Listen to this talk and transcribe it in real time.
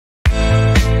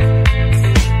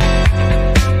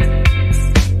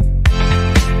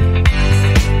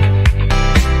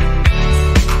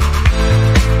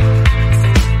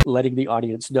letting the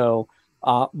audience know,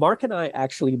 Mark and I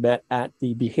actually met at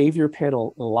the Behavior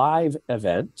Panel Live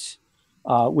event,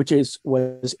 which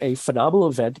was a phenomenal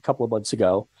event a couple of months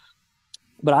ago.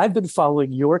 But I've been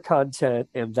following your content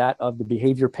and that of the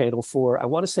Behavior Panel for, I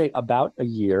want to say, about a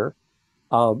year.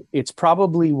 It's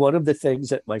probably one of the things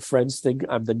that my friends think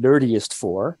I'm the nerdiest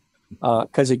for,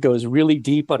 because it goes really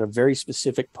deep on a very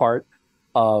specific part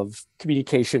of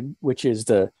communication, which is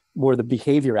the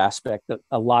behavior aspect,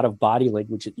 a lot of body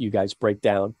language that you guys break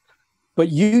down. But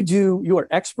you are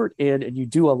expert in, and you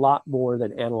do a lot more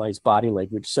than analyze body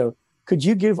language. So could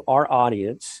you give our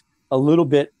audience a little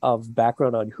bit of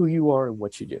background on who you are and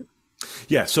what you do?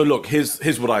 Yeah, so look,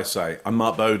 here's what I say. I'm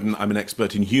Mark Bowden. I'm an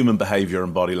expert in human behavior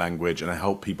and body language, and I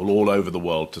help people all over the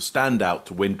world to stand out,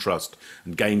 to win trust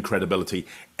and gain credibility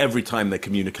every time they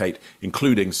communicate,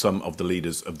 including some of the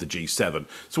leaders of the G7.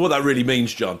 So what that really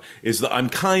means, John, is that I'm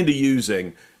kind of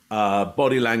using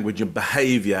body language and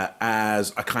behavior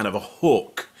as a kind of a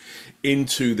hook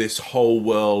into this whole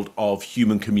world of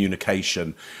human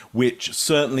communication, which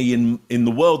certainly in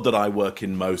the world that I work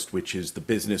in most, which is the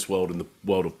business world and the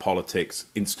world of politics,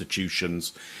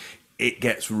 institutions, it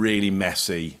gets really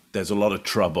messy. There's a lot of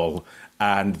trouble,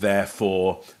 and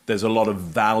therefore there's a lot of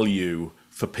value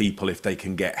for people if they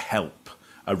can get help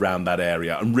around that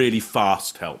area, and really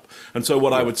fast help. And so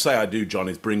what I would say I do, John,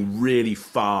 is bring really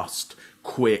fast,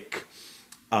 quick,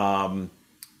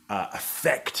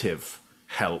 effective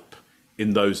help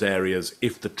in those areas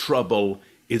if the trouble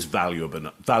is valuable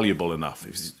enough.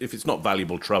 If it's not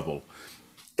valuable trouble,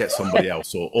 get somebody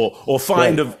else, or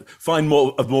find a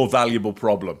more valuable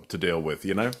problem to deal with,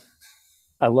 you know?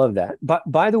 I love that. But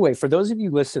by the way, for those of you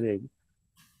listening,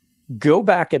 go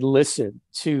back and listen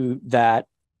to that.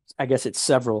 I guess it's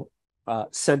several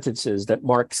sentences that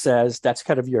Mark says. That's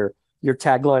kind of your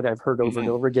tagline I've heard over and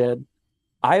over again.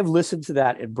 I have listened to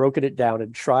that and broken it down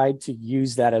and tried to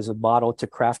use that as a model to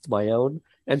craft my own.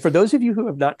 And for those of you who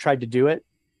have not tried to do it,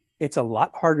 it's a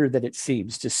lot harder than it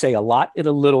seems to say a lot in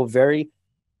a little very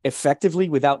effectively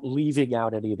without leaving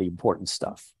out any of the important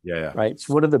stuff. Yeah. Right. It's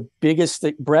one of the biggest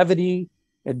brevity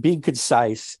and being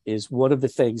concise is one of the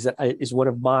things that is one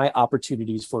of my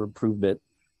opportunities for improvement,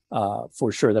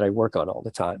 for sure, that I work on all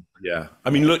the time. Yeah. I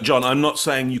mean, look, John, I'm not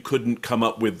saying you couldn't come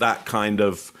up with that kind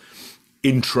of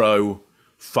intro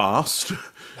fast,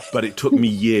 but it took me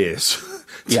years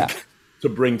to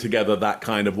bring together that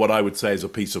kind of what I would say is a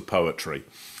piece of poetry.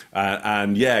 I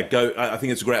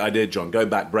think it's a great idea, John. Go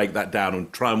back, break that down,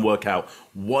 and try and work out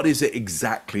what is it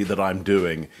exactly that I'm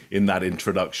doing in that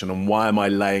introduction, and why am I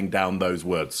laying down those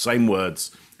words, same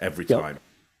words every time.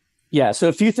 Yeah. So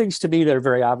a few things to me that are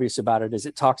very obvious about it is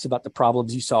it talks about the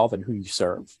problems you solve and who you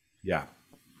serve. Yeah.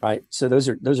 Right. So those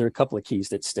are a couple of keys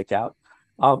that stick out.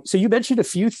 So you mentioned a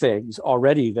few things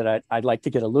already that I'd like to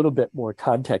get a little bit more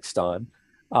context on,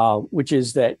 which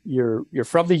is that you're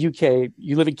from the UK,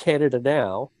 you live in Canada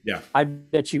now. Yeah. I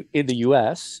met you in the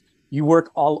US. You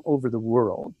work all over the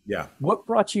world. Yeah. What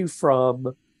brought you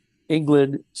from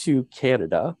England to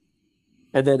Canada?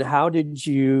 And then how did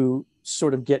you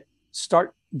sort of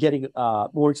start getting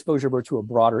more exposure more to a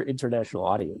broader international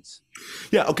audience?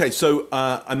 Yeah. Okay. So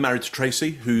I'm married to Tracy,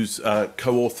 who's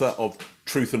co-author of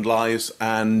Truth and Lies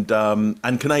and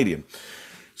Canadian.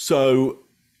 So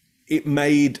it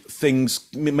made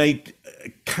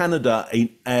Canada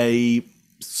a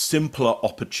simpler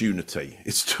opportunity.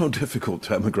 It's still difficult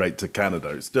to emigrate to Canada.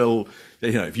 It's still,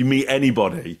 if you meet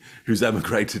anybody who's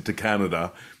emigrated to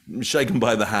Canada, shake them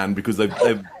by the hand, because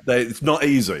it's not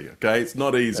easy. Okay, it's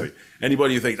not easy.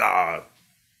 Anybody who thinks,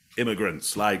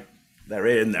 immigrants, like they're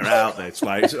in, they're out, it's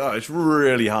like it's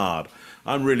really hard.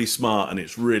 I'm really smart, and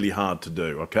it's really hard to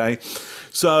do. Okay,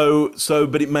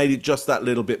 but it made it just that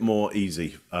little bit more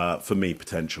easy for me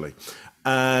potentially.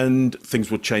 And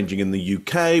things were changing in the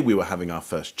UK. We were having our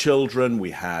first children.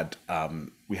 We had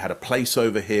a place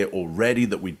over here already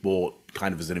that we'd bought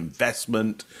kind of as an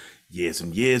investment years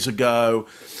and years ago.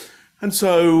 And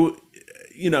so,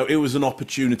 it was an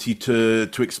opportunity to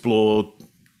explore,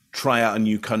 try out a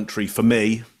new country for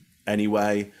me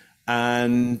anyway.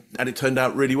 And it turned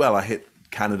out really well. I hit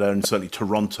Canada and certainly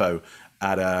Toronto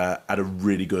at a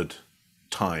really good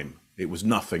time. It was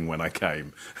nothing when I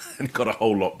came, and it got a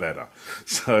whole lot better.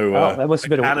 So that must have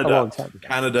been a long time.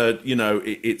 Canada,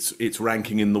 its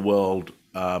ranking in the world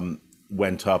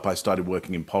went up. I started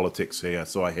working in politics here,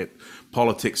 so I hit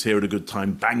politics here at a good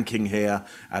time, banking here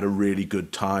at a really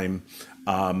good time,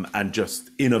 and just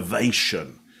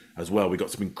innovation as well. We got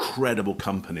some incredible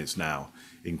companies now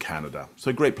in Canada,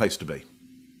 so great place to be.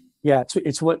 Yeah,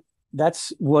 it's what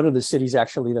that's one of the cities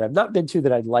actually that I've not been to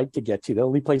that I'd like to get to. The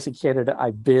only place in Canada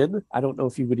I've been, I don't know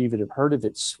if you would even have heard of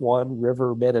it, Swan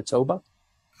River, Manitoba.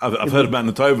 I've heard of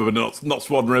Manitoba, but not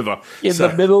Swan River. In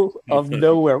the middle of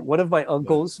nowhere. One of my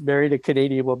uncles married a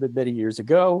Canadian woman many years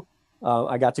ago.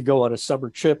 I got to go on a summer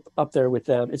trip up there with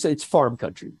them. It's farm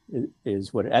country,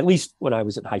 is what, at least when I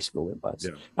was in high school, it was.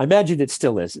 Yeah. I imagine it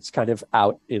still is. It's kind of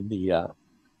out in the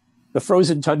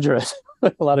frozen tundra.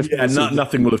 A lot of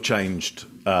nothing will have changed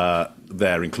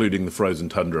there, including the frozen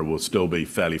tundra will still be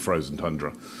fairly frozen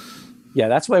tundra. Yeah,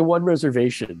 that's my one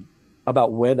reservation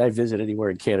about when I visit anywhere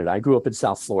in Canada. I grew up in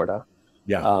South Florida.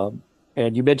 Yeah.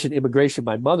 And you mentioned immigration.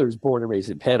 My mother's born and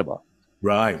raised in Panama.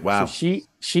 Right. Wow. So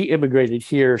she immigrated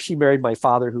here. She married my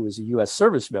father, who was a U.S.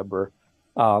 service member.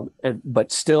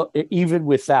 But still, even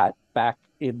with that, back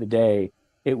in the day,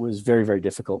 it was very, very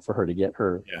difficult for her to get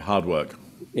her. Yeah, hard work.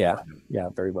 Yeah,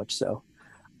 very much so.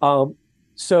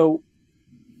 So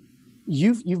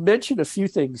you've mentioned a few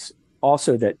things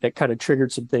also that kind of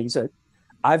triggered some things. That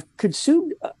I've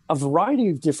consumed a variety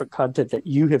of different content that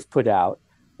you have put out,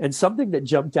 and something that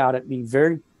jumped out at me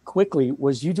very quickly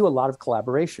was you do a lot of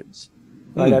collaborations.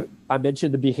 Right? I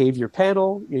mentioned the behavior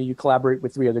panel. You collaborate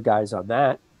with 3 other guys on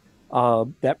that.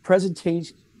 That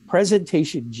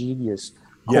presentation genius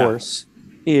course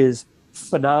is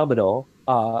phenomenal.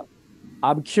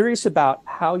 I'm curious about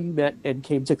how you met and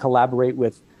came to collaborate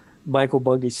with Michael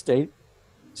Bungay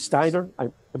Steiner.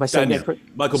 Am I saying that correct?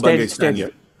 Michael Bungay Steiner.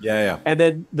 Yeah. And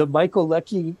then the Michael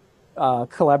Leckie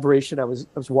collaboration. I was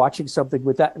watching something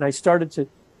with that, and I started to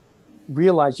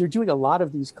realize you're doing a lot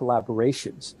of these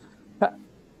collaborations.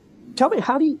 Tell me,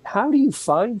 how do you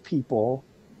find people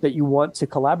that you want to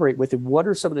collaborate with, and what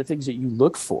are some of the things that you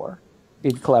look for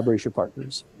in collaboration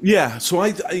partners? Yeah, so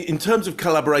in terms of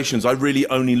collaborations, I really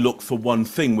only look for one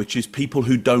thing, which is people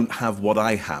who don't have what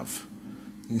I have.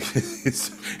 I'm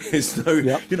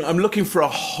looking for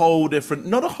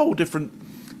not a whole different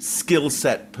skill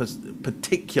set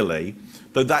particularly,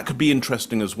 though that could be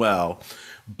interesting as well,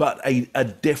 but a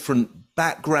different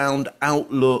background,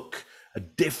 outlook, a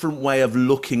different way of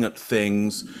looking at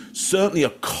things, certainly a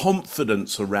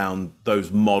confidence around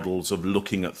those models of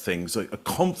looking at things, a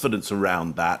confidence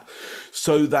around that,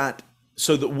 so that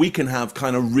we can have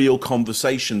kind of real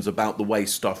conversations about the way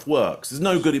stuff works. There's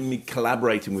no good in me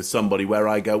collaborating with somebody where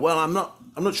I go, well, I'm not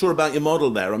sure about your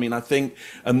model there. I mean, I think,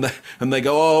 and they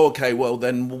go, oh, okay, well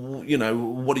then,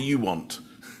 what do you want?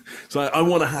 So I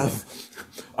want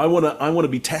to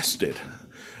be tested.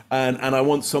 And I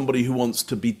want somebody who wants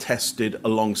to be tested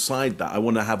alongside that. I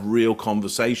want to have real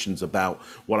conversations about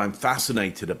what I'm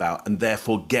fascinated about, and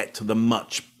therefore get to the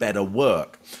much better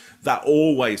work. That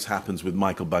always happens with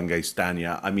Michael Bungay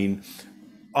Steiner. I mean,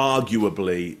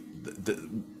 arguably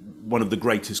one of the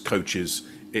greatest coaches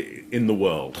in the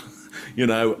world,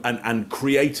 and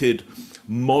created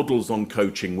models on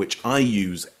coaching, which I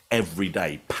use every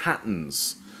day,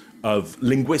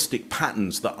 linguistic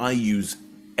patterns that I use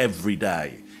every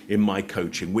day in my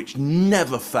coaching, which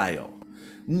never fail.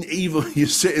 Even you're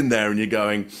sitting there and you're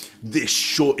going, it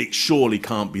surely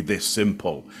can't be this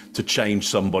simple to change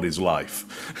somebody's life.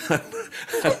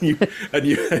 and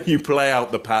you play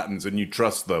out the patterns and you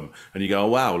trust them and you go, oh,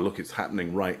 wow, look, it's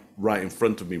happening right in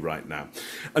front of me right now.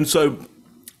 And so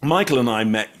Michael and I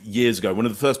met years ago. One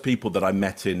of the first people that I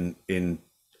met in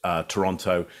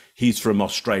Toronto. He's from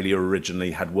Australia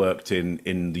originally, had worked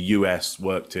in the US,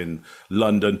 worked in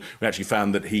London. We actually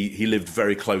found that he lived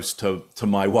very close to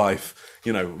my wife,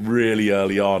 really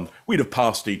early on. We'd have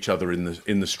passed each other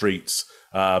in the streets,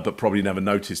 but probably never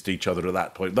noticed each other at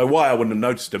that point. Though why I wouldn't have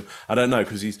noticed him, I don't know,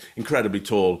 because he's incredibly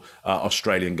tall,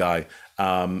 Australian guy,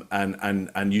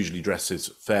 and usually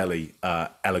dresses fairly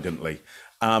elegantly.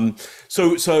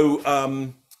 So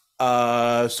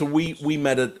we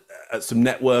met at some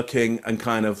networking, and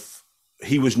kind of,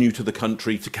 he was new to the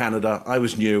country, to Canada. I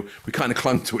was new. We kind of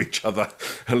clung to each other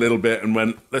a little bit and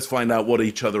went, let's find out what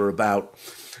each other are about.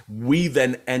 We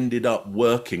then ended up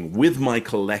working with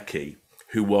Michael Leckie,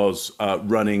 who was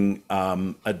running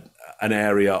an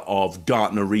area of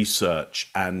Gartner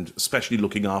research, and especially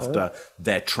looking after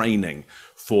their training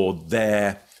for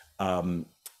their,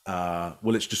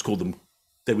 let's just call them,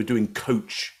 they were doing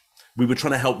coach. We were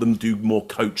trying to help them do more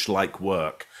coach-like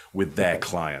work with their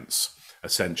clients,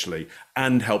 essentially,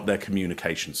 and help their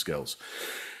communication skills.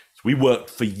 So we worked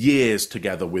for years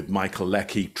together with Michael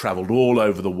Leckie, traveled all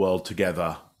over the world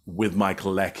together with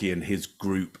Michael Leckie and his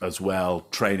group as well,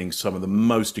 training some of the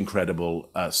most incredible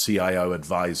CIO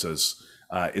advisors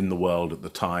in the world at the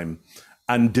time.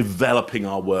 and developing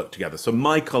our work together. So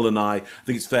Michael and I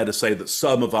think it's fair to say that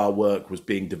some of our work was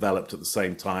being developed at the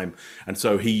same time. And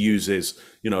so he uses,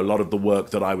 a lot of the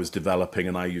work that I was developing,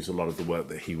 and I use a lot of the work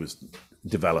that he was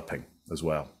developing as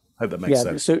well. Hope that makes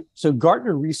sense. So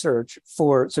Gartner research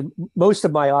so most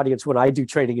of my audience when I do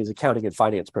training is accounting and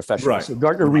finance professionals. Right. So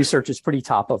Gartner research is pretty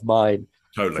top of mind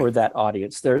for that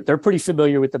audience. They're pretty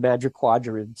familiar with the Magic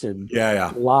Quadrant and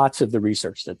lots of the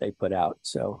research that they put out.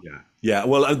 So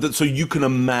well, so you can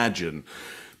imagine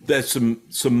there's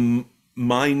some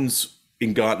minds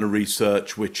in Gartner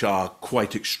research which are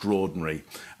quite extraordinary,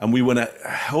 and we were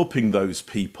helping those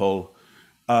people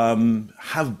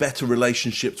have better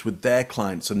relationships with their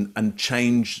clients and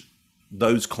change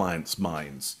those clients'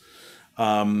 minds.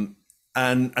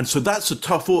 And so that's a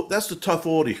tough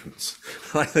audience.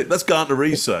 Right? That's Gartner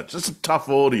research. That's a tough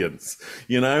audience,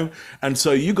 And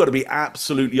so you've got to be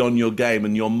absolutely on your game,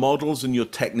 and your models and your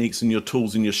techniques and your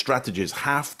tools and your strategies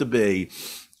have to be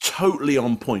totally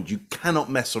on point. You cannot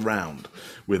mess around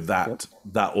with that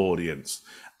audience.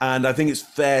 And I think it's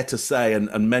fair to say,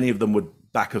 and many of them would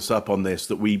back us up on this,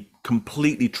 that we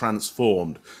completely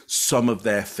transformed some of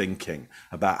their thinking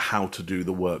about how to do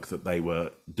the work that they were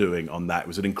doing on that. It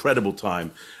was an incredible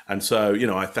time. And so,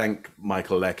 I thank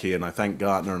Michael Leckie, and I thank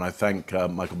Gartner, and I thank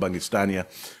Michael Bungastania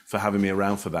for having me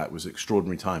around for that. It was an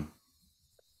extraordinary time.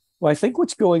 Well, I think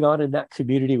what's going on in that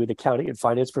community with accounting and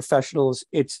finance professionals,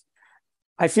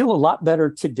 I feel a lot better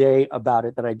today about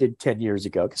it than I did 10 years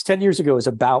ago. Because 10 years ago is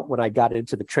about when I got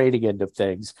into the training end of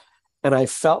things. And I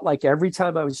felt like every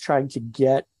time I was trying to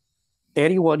get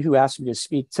anyone who asked me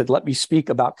to let me speak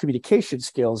about communication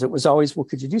skills, it was always, well,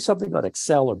 could you do something on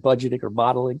Excel or budgeting or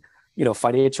modeling,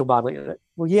 financial modeling?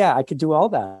 Well, yeah, I could do all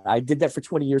that. I did that for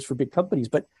 20 years for big companies,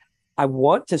 but I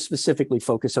want to specifically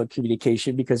focus on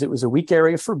communication because it was a weak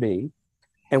area for me.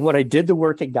 And when I did the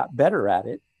work and got better at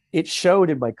it, it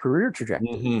showed in my career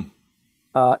trajectory.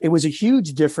 Mm-hmm. It was a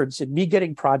huge difference in me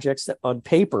getting projects that on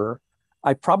paper,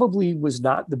 I probably was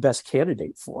not the best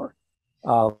candidate for.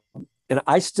 And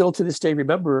I still to this day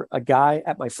remember a guy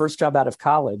at my first job out of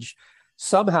college,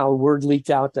 somehow word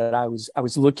leaked out that I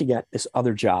was looking at this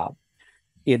other job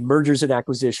in mergers and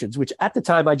acquisitions, which at the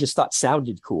time I just thought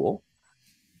sounded cool.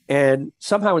 And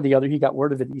somehow or the other, he got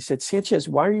word of it. And he said, Sanchez,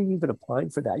 why are you even applying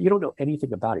for that? You don't know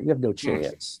anything about it. You have no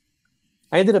chance.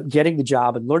 I ended up getting the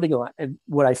job and learning a lot. And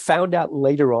what I found out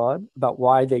later on about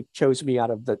why they chose me out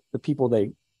of the people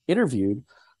they interviewed,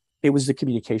 it was the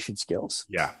communication skills.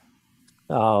 Yeah.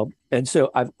 And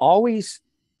so I've always,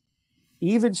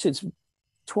 even since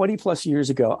 20 plus years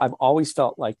ago, I've always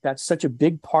felt like that's such a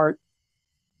big part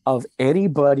of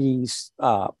anybody's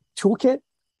toolkit.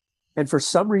 And for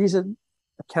some reason,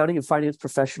 accounting and finance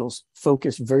professionals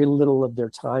focus very little of their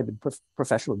time and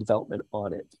professional development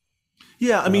on it.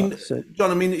 Yeah, I mean,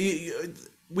 John,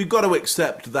 we've got to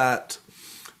accept that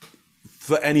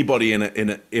for anybody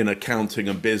in accounting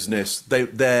and business,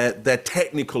 their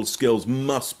technical skills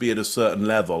must be at a certain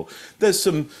level. There's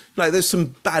some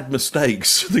bad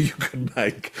mistakes that you can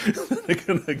make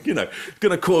that are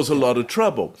going to cause a lot of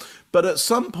trouble. But at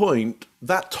some point,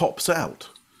 that tops out.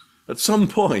 At some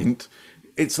point,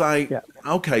 it's like,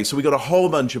 okay, so we got a whole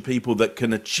bunch of people that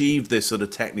can achieve this at a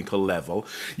technical level.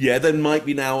 Yeah, then might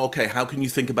be now, okay, how can you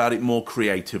think about it more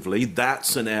creatively?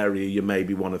 That's an area you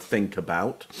maybe want to think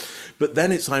about. But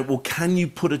then it's like, well, can you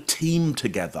put a team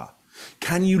together?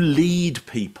 Can you lead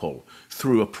people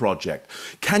through a project?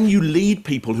 Can you lead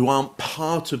people who aren't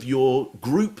part of your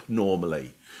group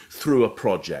normally through a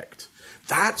project?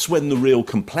 That's when the real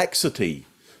complexity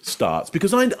starts.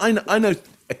 Because I know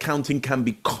accounting can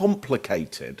be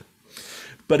complicated,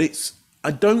 but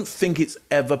I don't think it's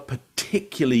ever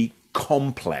particularly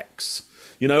complex,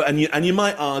 and you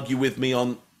might argue with me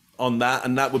on that,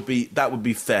 and that would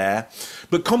be fair.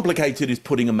 But complicated is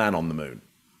putting a man on the moon.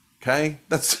 Okay,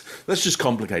 that's just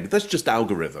complicated. That's just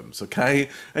algorithms. Okay,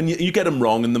 and you get them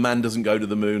wrong, and the man doesn't go to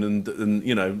the moon,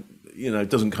 and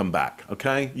doesn't come back.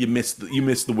 Okay, you miss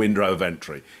the window of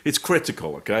entry. It's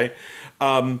critical. Okay.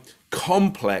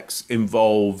 Complex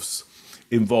involves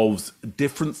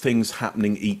different things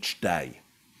happening each day.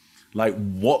 Like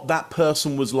what that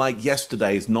person was like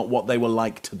yesterday is not what they were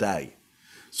like today.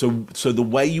 So the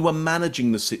way you are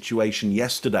managing the situation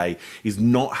yesterday is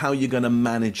not how you're going to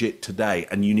manage it today.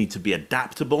 And you need to be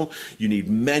adaptable. You need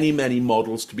many, many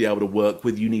models to be able to work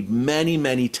with. You need many,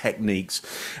 many techniques.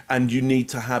 And you need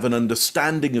to have an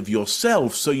understanding of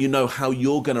yourself so you know how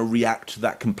you're going to react to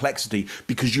that complexity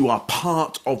because you are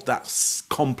part of that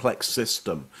complex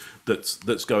system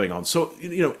that's going on. So,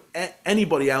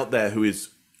 anybody out there who is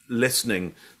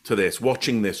listening to this,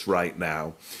 watching this right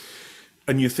now,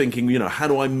 and you're thinking, how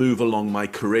do I move along my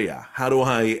career? How do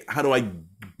I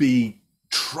be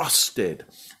trusted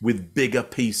with bigger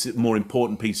pieces, more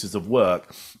important pieces of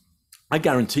work? I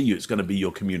guarantee you it's going to be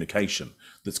your communication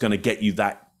that's going to get you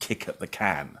that kick at the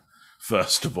can,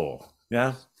 first of all.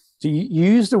 Yeah. So you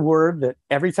used a word that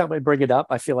every time I bring it up,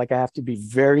 I feel like I have to be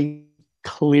very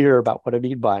clear about what I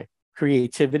mean by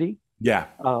creativity. Yeah.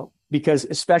 Because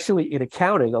especially in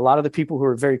accounting, a lot of the people who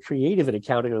are very creative in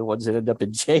accounting are the ones that end up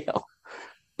in jail.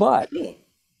 But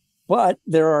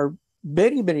there are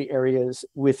many, many areas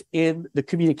within the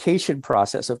communication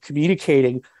process of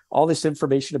communicating all this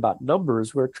information about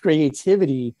numbers where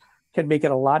creativity can make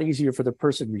it a lot easier for the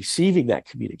person receiving that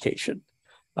communication.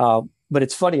 But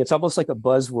it's funny, it's almost like a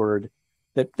buzzword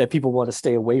that people want to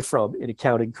stay away from in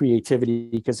accounting, creativity,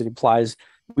 because it implies,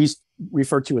 we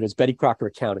refer to it as Betty Crocker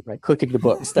accounting, right? Cooking the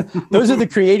books. Those are the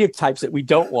creative types that we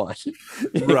don't want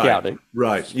in accounting.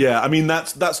 Right. Yeah. I mean,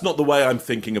 that's not the way I'm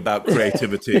thinking about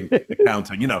creativity in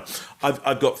accounting.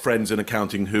 I've got friends in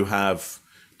accounting who have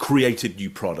created new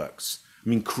products. I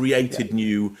mean, created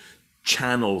new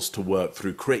channels to work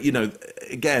through,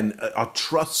 again, are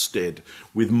trusted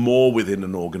with more within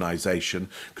an organization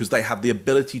because they have the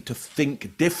ability to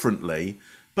think differently,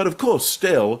 but of course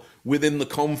still within the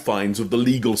confines of the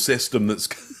legal system that's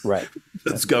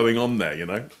going on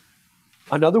there.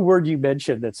 Another word you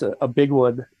mentioned that's a big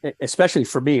one, especially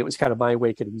for me, it was kind of my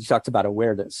awakening. You talked about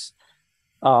awareness.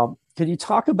 Can you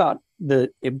talk about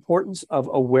the importance of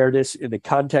awareness in the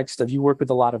context of, you work with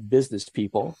a lot of business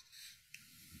people?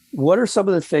 What are some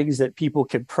of the things that people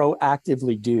can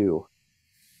proactively do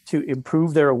to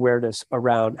improve their awareness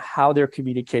around how they're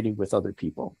communicating with other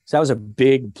people? So that was a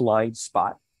big blind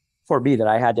spot for me that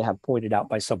I had to have pointed out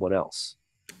by someone else.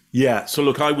 Yeah. So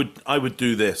look, I would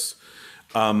do this.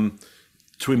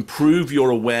 To improve your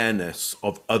awareness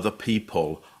of other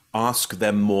people, ask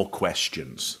them more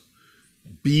questions.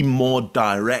 Be more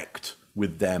direct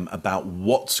with them about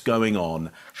what's going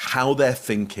on, how they're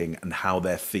thinking, and how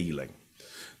they're feeling.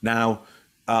 Now,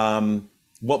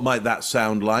 what might that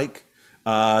sound like?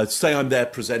 Say I'm there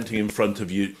presenting in front of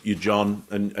you, John,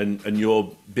 and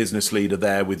your business leader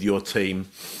there with your team,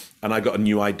 and I got a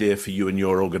new idea for you and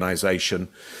your organization.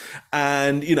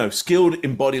 And, skilled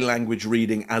in body language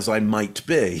reading as I might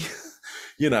be,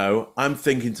 I'm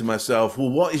thinking to myself, well,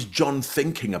 what is John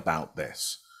thinking about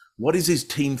this? What is his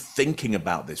team thinking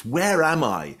about this? Where am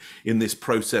I in this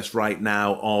process right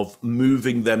now of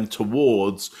moving them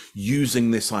towards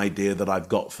using this idea that I've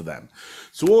got for them?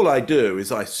 So all I do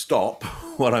is I stop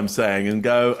what I'm saying and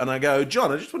I go,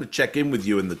 John, I just want to check in with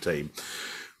you and the team.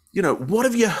 What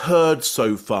have you heard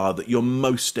so far that you're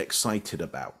most excited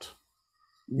about?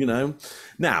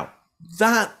 Now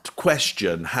that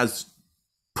question has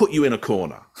put you in a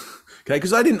corner, okay?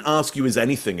 Because I didn't ask you, is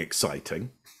anything exciting?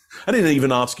 I didn't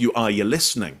even ask you, are you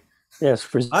listening? Yes,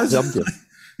 presumptive.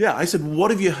 I said, what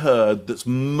have you heard that's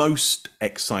most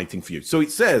exciting for you? So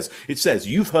it says,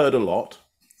 you've heard a lot,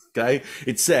 okay?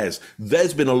 It says,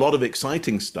 there's been a lot of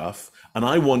exciting stuff, and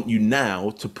I want you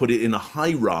now to put it in a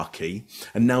hierarchy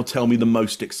and now tell me the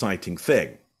most exciting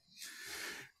thing.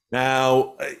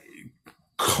 Now,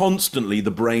 constantly the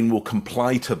brain will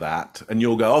comply to that, and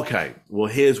you'll go, okay, well,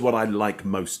 here's what I like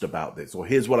most about this, or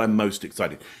here's what I'm most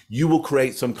excited. You will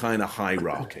create some kind of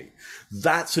hierarchy.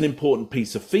 That's an important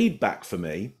piece of feedback for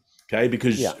me, okay?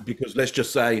 Because let's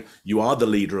just say you are the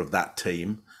leader of that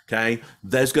team, okay?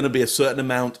 There's going to be a certain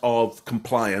amount of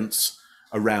compliance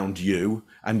around you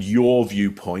and your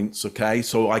viewpoints, okay?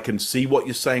 So I can see what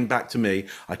you're saying back to me.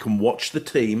 I can watch the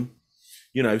team,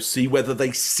 see whether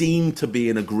they seem to be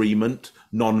in agreement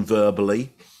non-verbally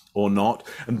or not.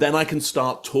 And then I can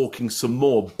start talking some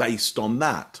more based on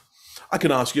that. I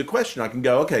can ask you a question. I can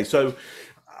go, okay, so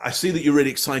I see that you're really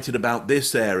excited about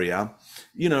this area.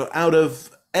 Out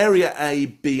of area A,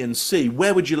 B, and C,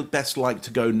 where would you best like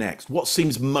to go next? What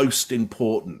seems most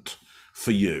important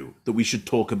for you that we should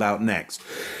talk about next?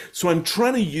 So I'm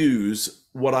trying to use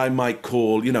what I might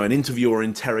call, an interview or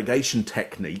interrogation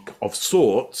technique of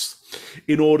sorts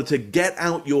in order to get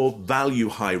out your value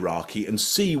hierarchy and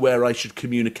see where I should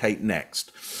communicate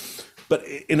next. But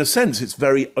in a sense, it's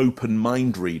very open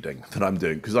mind reading that I'm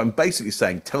doing, because I'm basically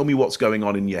saying, tell me what's going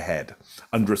on in your head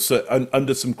under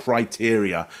some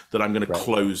criteria that I'm going to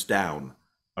close down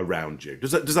around you.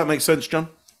 Does that make sense, John?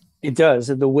 It does.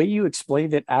 And the way you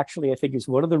explained it, actually, I think is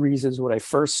one of the reasons when I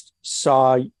first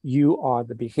saw you on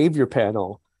the behavior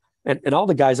panel, and all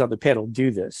the guys on the panel do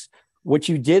this. What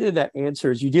you did in that answer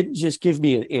is you didn't just give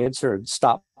me an answer and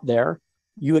stop there.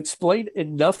 You explained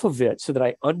enough of it so that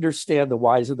I understand the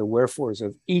whys and the wherefores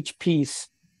of each piece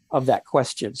of that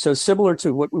question. So similar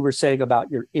to what we were saying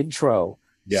about your intro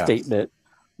statement,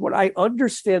 when I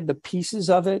understand the pieces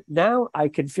of it, now I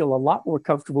can feel a lot more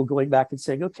comfortable going back and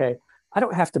saying, okay, I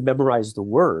don't have to memorize the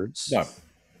words. No.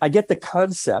 I get the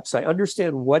concepts. I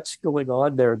understand what's going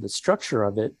on there and the structure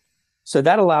of it. So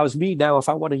that allows me now, if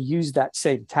I want to use that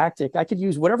same tactic, I can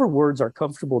use whatever words are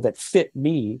comfortable that fit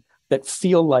me, that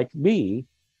feel like me,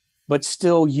 but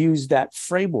still use that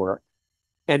framework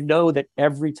and know that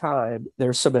every time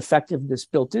there's some effectiveness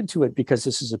built into it because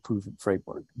this is a proven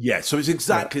framework. Yeah, so it's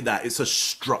exactly that. It's a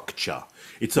structure.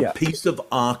 It's a piece of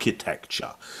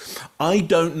architecture. I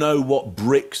don't know what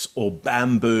bricks or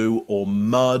bamboo or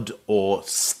mud or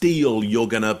steel you're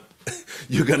gonna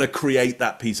create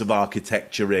that piece of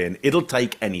architecture in. It'll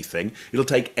take anything. It'll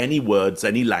take any words,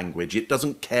 any language. It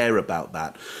doesn't care about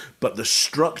that. But the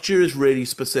structure is really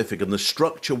specific, and the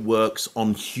structure works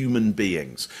on human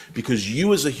beings, because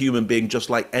you as a human being, just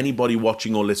like anybody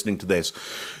watching or listening to this,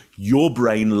 your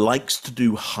brain likes to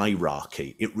do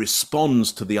hierarchy. It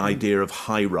responds to the idea of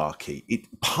hierarchy.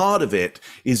 Part of it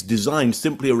is designed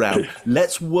simply around,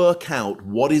 let's work out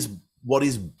what is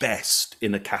best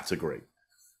in a category.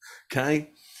 Okay?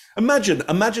 Imagine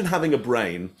having a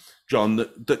brain, John,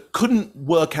 that couldn't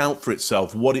work out for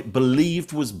itself what it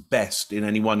believed was best in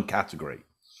any one category.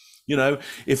 You know,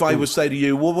 if I would say to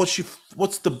you, well, let's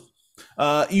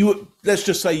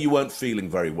just say you weren't feeling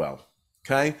very well.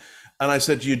 Okay? And I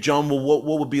said to you, John, well,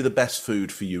 what would be the best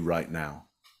food for you right now?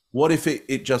 What if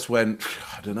it just went,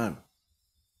 I don't know.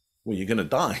 Well, you're going to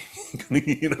die.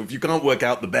 You know, if you can't work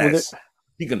out the best,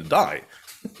 you're going to die.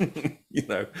 You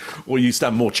know, or you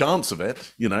stand more chance of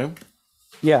it, you know.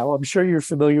 Yeah, well, I'm sure you're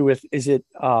familiar with, is it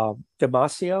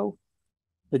Damasio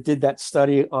that did that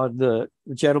study on the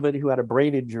gentleman who had a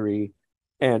brain injury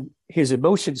and his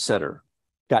emotion center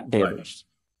got damaged.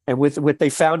 Right. And with what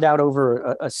they found out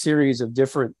over a series of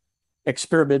different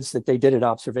experiments that they did in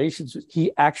observations,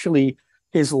 he actually,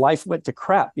 his life went to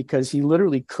crap because he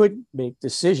literally couldn't make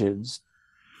decisions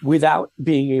without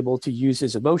being able to use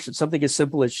his emotions. Something as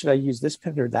simple as, should I use this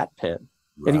pen or that pen?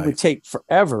 Right. And he would take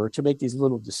forever to make these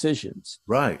little decisions.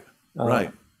 Right.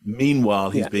 Meanwhile,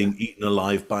 he's being eaten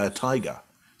alive by a tiger.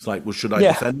 It's like, well, should I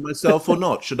defend myself or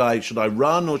not? Should I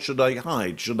run or should I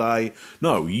hide?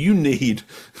 No, you need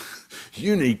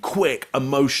quick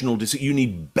emotional decision. You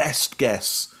need best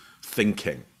guess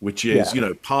thinking, which is, you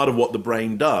know, part of what the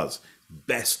brain does.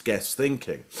 Best guess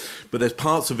thinking, but there's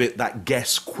parts of it that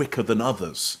guess quicker than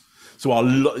others. So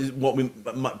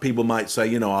people might say,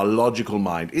 you know, our logical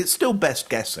mind, it's still best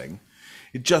guessing.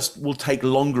 It just will take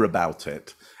longer about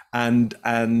it and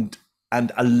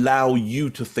allow you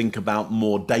to think about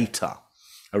more data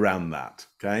around that.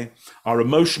 Okay, our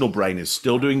emotional brain is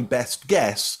still doing best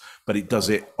guess, but it does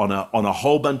it on a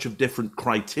whole bunch of different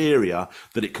criteria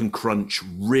that it can crunch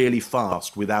really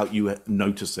fast without you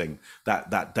noticing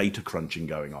that data crunching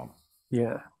going on.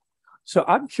 Yeah. So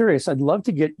I'm curious, I'd love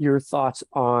to get your thoughts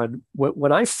on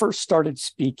when I first started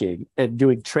speaking and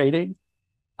doing training,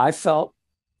 I felt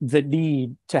the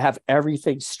need to have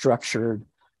everything structured,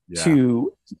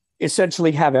 to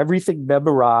essentially have everything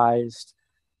memorized.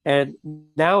 And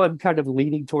now I'm kind of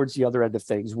leaning towards the other end of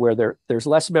things where there's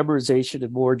less memorization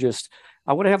and more just,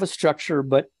 I want to have a structure,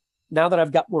 but now that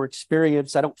I've got more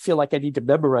experience, I don't feel like I need to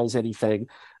memorize anything.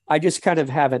 I just kind of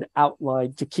have an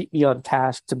outline to keep me on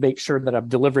task to make sure that I'm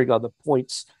delivering on the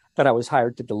points that I was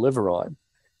hired to deliver on.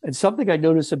 And something I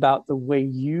notice about the way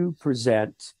you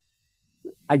present,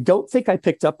 I don't think I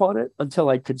picked up on it until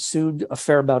I consumed a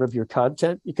fair amount of your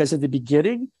content, because in the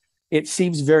beginning, it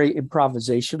seems very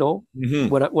improvisational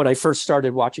when I first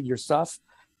started watching your stuff.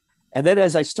 And then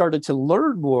as I started to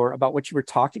learn more about what you were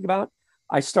talking about,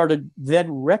 I started then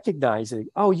recognizing,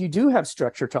 oh, you do have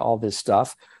structure to all this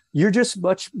stuff. You're just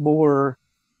much more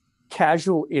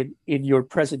casual in your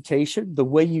presentation. The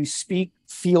way you speak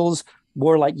feels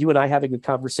more like you and I having a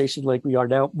conversation like we are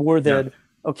now, more than,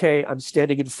 okay, I'm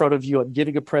standing in front of you, I'm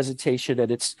giving a presentation, and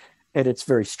it's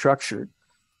very structured.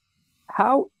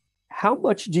 How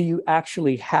much do you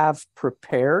actually have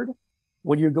prepared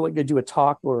when you're going to do a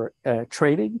talk or a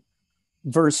training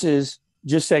versus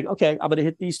just saying, okay, I'm going to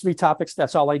hit these 3 topics.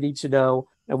 That's all I need to know.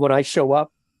 And when I show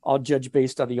up, I'll judge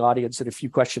based on the audience and a few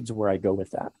questions of where I go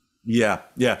with that. Yeah.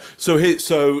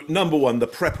 So number one, the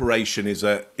preparation is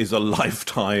a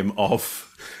lifetime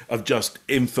of just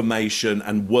information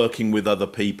and working with other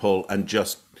people and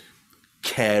just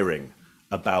caring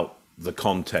about the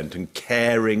content and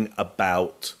caring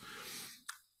about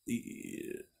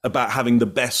having the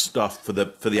best stuff for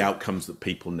the outcomes that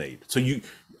people need. So you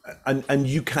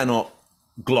cannot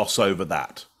gloss over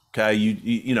that. Okay,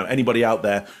 you know, anybody out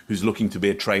there who's looking to be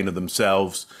a trainer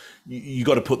themselves, you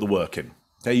got to put the work in.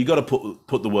 Okay, you got to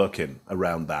put the work in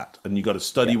around that, and you got to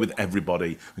study with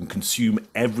everybody and consume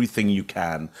everything you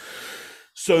can,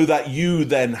 so that you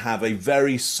then have a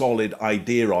very solid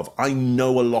idea of, I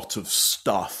know a lot of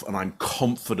stuff and I'm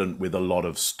confident with a lot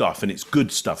of stuff, and it's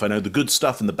good stuff. I know the good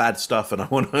stuff and the bad stuff, and I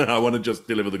want to just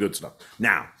deliver the good stuff.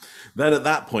 Now, then at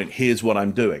that point, here's what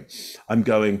I'm doing. I'm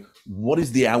going, what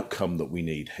is the outcome that we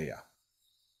need here?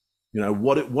 You know,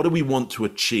 what do we want to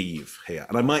achieve here?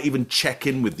 And I might even check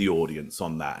in with the audience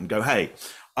on that and go, hey,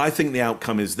 I think the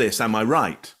outcome is this. Am I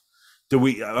right?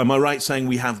 Am I right saying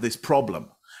we have this problem?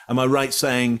 Am I right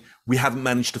saying we haven't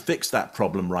managed to fix that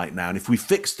problem right now? And if we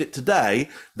fixed it today,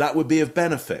 that would be of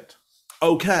benefit.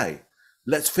 Okay,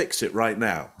 let's fix it right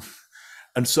now.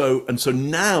 And so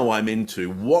now I'm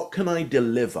into, what can I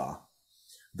deliver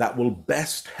that will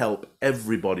best help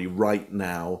everybody right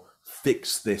now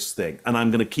fix this thing? And I'm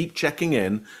going to keep checking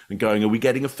in and going, are we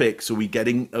getting a fix? Are we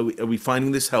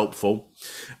finding this helpful?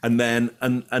 And then,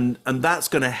 and that's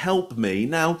going to help me.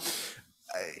 Now,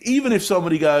 even if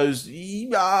somebody goes,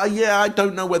 yeah, I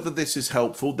don't know whether this is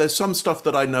helpful. There's some stuff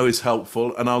that I know is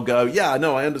helpful, and I'll go, yeah,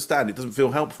 no, I understand. It doesn't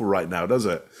feel helpful right now, does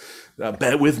it?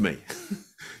 Bear with me,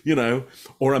 you know.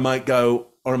 Or I might go,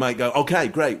 okay,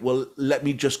 great. Well, let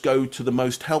me just go to the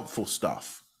most helpful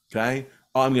stuff. Okay,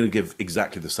 I'm going to give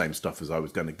exactly the same stuff as I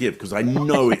was going to give, because I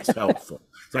know it's helpful.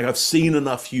 It's like I've seen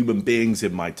enough human beings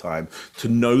in my time to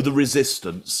know the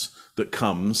resistance that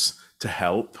comes to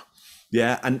help.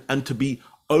 Yeah, and to be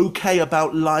okay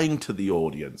about lying to the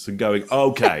audience and going,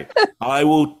 okay, I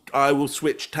will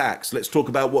switch tacks. Let's talk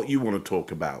about what you want to talk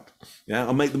about. Yeah,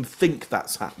 I'll make them think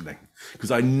that's happening,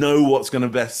 because I know what's going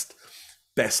to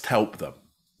best help them.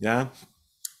 Yeah,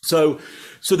 so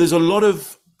there's a lot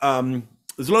of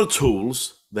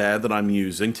tools there that I'm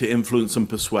using to influence and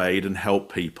persuade and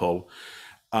help people,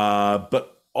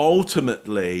 but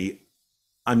ultimately,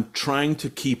 I'm trying to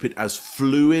keep it as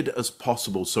fluid as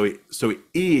possible, so it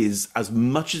is, as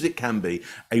much as it can be,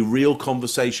 a real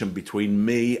conversation between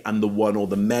me and the one or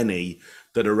the many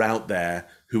that are out there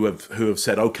who have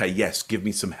said, okay, yes, give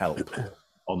me some help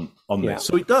on this.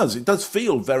 So it does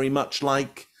feel very much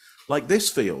like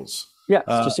this feels. Yeah,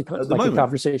 it's just a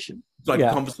conversation. It's like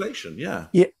a conversation, yeah.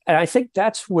 Yeah, and I think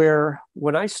that's where,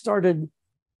 when I started,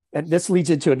 and this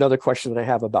leads into another question that I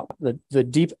have about the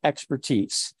deep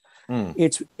expertise.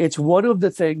 It's one of the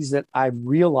things that I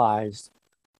realized,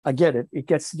 again, it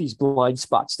gets to these blind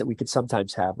spots that we could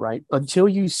sometimes have, right? Until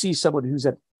you see someone who's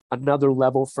at another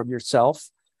level from yourself,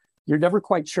 you're never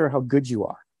quite sure how good you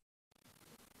are.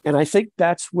 And I think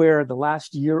that's where the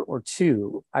last year or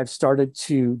two, I've started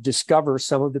to discover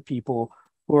some of the people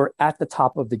who are at the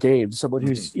top of the game. Someone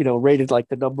who's, rated like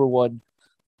the number one,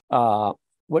 what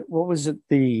was it?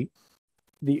 The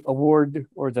award,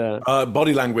 or the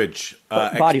body language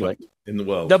body language in the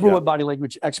world, number one body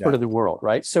language expert in the world,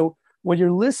 right? So when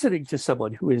you're listening to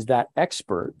someone who is that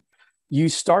expert, you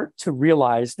start to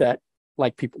realize that,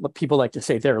 like people like to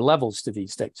say, there are levels to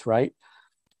these things, right?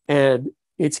 And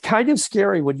it's kind of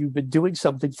scary when you've been doing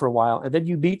something for a while, and then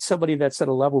you meet somebody that's at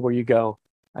a level where you go,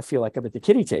 I feel like I'm at the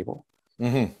kiddie table.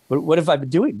 But what have I been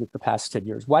doing with the past 10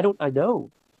 years? Why don't I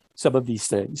know some of these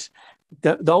things?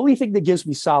 The only thing that gives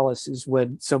me solace is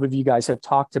when some of you guys have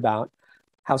talked about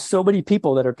how so many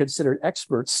people that are considered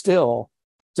experts still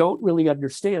don't really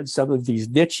understand some of these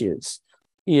niches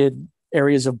in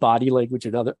areas of body language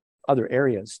and other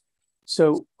areas.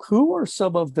 So who are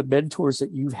some of the mentors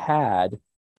that you've had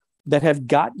that have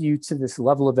got you to this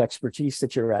level of expertise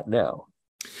that you're at now?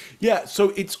 Yeah,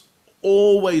 so it's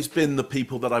always been the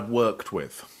people that I've worked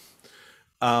with.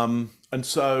 And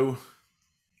so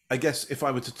I guess if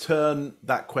I were to turn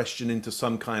that question into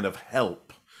some kind of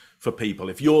help for people,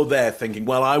 if you're there thinking,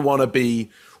 well, I want to be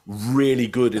really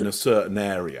good in a certain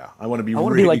area, I want to be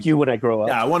like you when I grow up.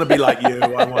 Yeah, I want to be like you.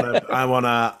 I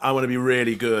want to be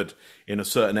really good in a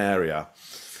certain area.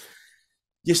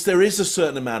 Yes, there is a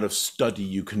certain amount of study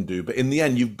you can do, but in the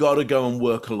end, you've got to go and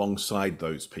work alongside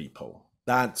those people.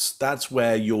 That's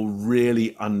where you'll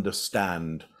really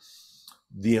understand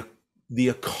the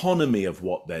economy of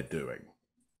what they're doing.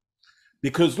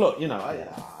 Because look,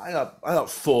 I got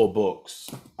 4 books,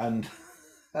 and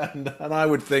I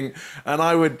would think,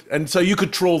 and so you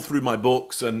could trawl through my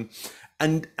books, and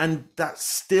that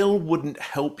still wouldn't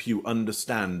help you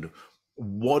understand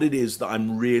what it is that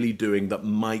I'm really doing that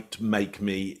might make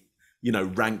me,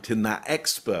 ranked in that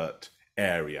expert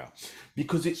area,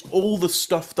 because it's all the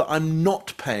stuff that I'm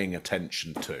not paying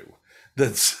attention to.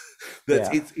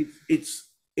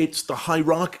 It's the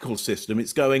hierarchical system.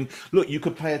 It's going, look, you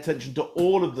could pay attention to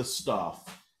all of the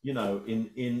stuff,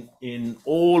 in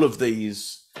all of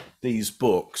these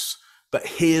books, but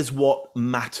here's what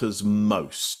matters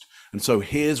most. And so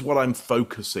here's what I'm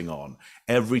focusing on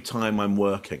every time I'm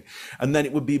working. And then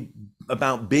it would be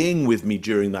about being with me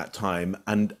during that time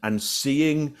and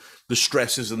seeing the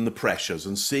stresses and the pressures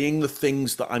and seeing the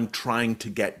things that I'm trying to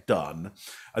get done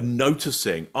and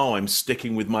noticing, oh, I'm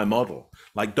sticking with my model.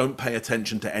 Like, don't pay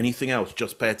attention to anything else.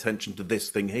 Just pay attention to this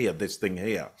thing here, this thing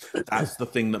here. That's the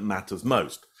thing that matters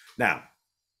most. Now,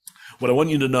 what I want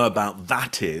you to know about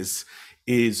that is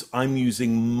I'm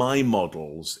using my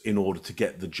models in order to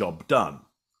get the job done.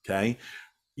 Okay.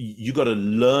 You got to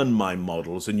learn my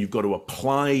models and you've got to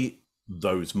apply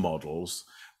those models.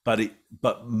 But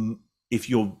if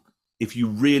you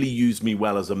really use me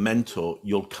well as a mentor,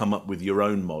 you'll come up with your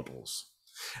own models.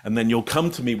 And then you'll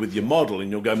come to me with your model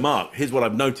and you'll go, Mark, here's what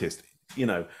I've noticed.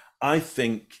 I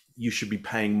think you should be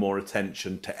paying more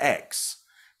attention to X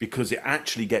because it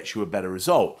actually gets you a better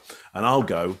result. And I'll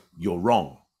go, you're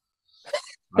wrong.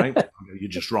 Right? You're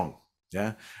just wrong.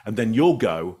 Yeah. And then you'll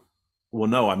go, well,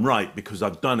 no, I'm right because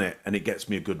I've done it and it gets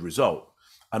me a good result.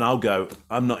 And I'll go,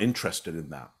 I'm not interested in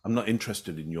that. I'm not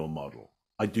interested in your model.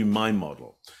 I do my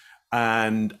model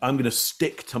and I'm going to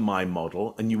stick to my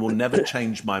model and you will never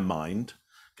change my mind.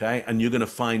 Okay. And you're going to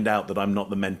find out that I'm not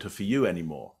the mentor for you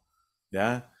anymore.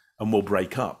 Yeah. And we'll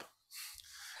break up.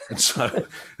 And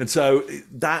so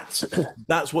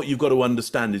that's what you've got to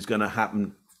understand is going to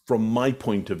happen from my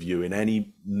point of view in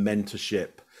any mentorship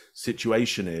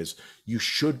situation is you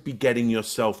should be getting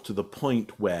yourself to the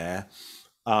point where,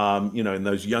 in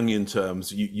those Jungian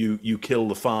terms, you kill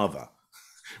the father,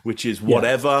 which is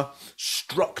whatever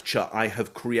structure I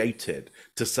have created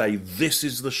to say, this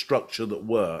is the structure that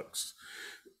works,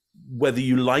 whether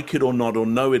you like it or not, or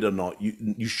know it or not,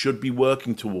 you should be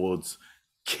working towards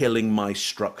killing my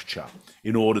structure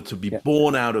in order to be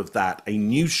born out of that a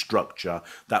new structure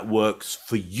that works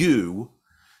for you,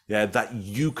 that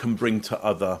you can bring to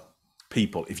other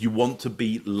people. If you want to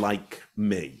be like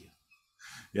me,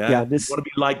 if you want to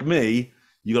be like me,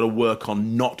 you got to work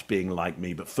on not being like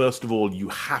me. But first of all, you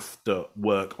have to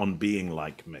work on being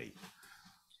like me.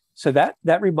 So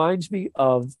that reminds me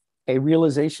of a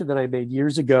realization that I made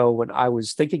years ago when I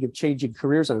was thinking of changing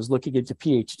careers. I was looking into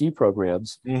PhD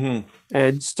programs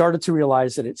and started to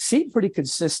realize that it seemed pretty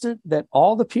consistent that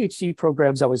all the PhD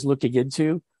programs I was looking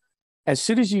into, as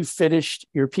soon as you finished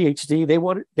your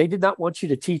PhD, they did not want you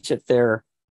to teach at their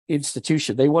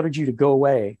institution. They wanted you to go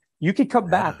away. You could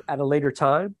come back at a later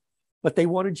time, but they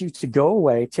wanted you to go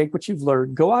away, take what you've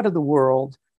learned, go out of the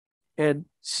world and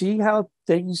see how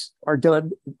things are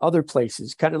done in other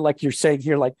places. Kind of like you're saying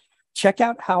here, like, check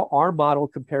out how our model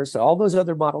compares to all those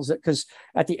other models. Because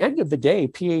at the end of the day,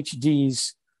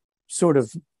 PhDs sort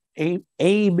of aim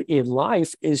in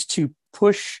life is to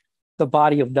push the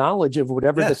body of knowledge of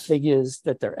whatever the thing is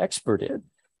that they're expert in.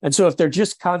 And so if they're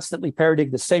just constantly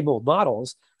parroting the same old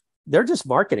models, they're just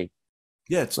marketing.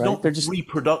 Yeah, it's not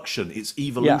reproduction, it's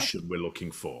evolution we're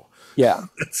looking for. Yeah.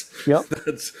 That's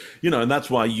and that's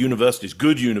why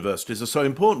good universities are so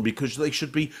important, because they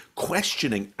should be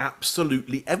questioning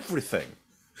absolutely everything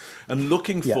and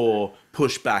looking for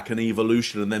pushback and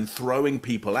evolution, and then throwing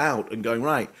people out and going,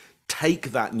 right,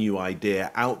 take that new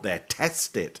idea out there,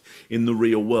 test it in the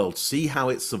real world, see how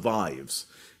it survives,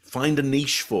 find a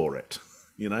niche for it,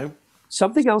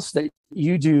 Something else that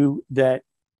you do that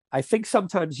I think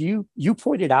sometimes you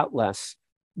point it out less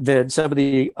than some of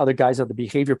the other guys on the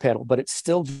behavior panel, but it's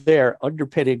still there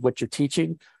underpinning what you're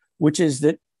teaching, which is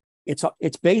that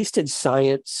it's based in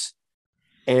science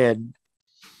and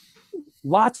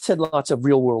lots and lots of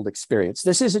real world experience.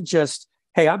 This isn't just,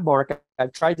 hey, I'm Mark,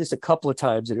 I've tried this a couple of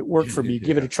times and it worked for me.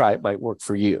 Give it a try. It might work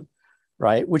for you,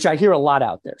 right? Which I hear a lot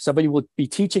out there. Somebody will be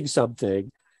teaching something,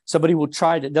 somebody will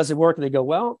try it, it doesn't work, and they go,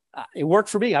 well, it worked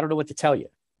for me. I don't know what to tell you.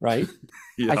 Right.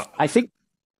 I think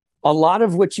a lot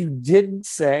of what you didn't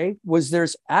say was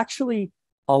there's actually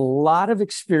a lot of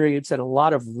experience and a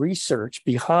lot of research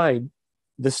behind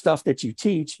the stuff that you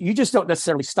teach. You just don't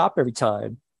necessarily stop every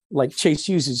time. Like Chase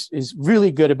Hughes is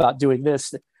really good about doing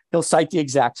this. He'll cite the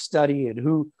exact study and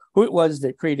who it was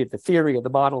that created the theory and the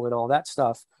model and all that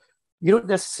stuff. You don't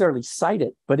necessarily cite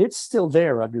it, but it's still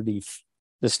there underneath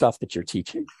the stuff that you're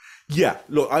teaching. Yeah,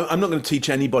 look, I'm not going to teach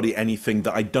anybody anything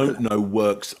that I don't know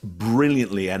works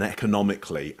brilliantly and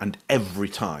economically and every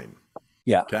time.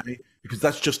 Yeah. Okay. Because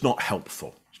that's just not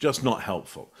helpful. It's just not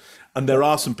helpful. And there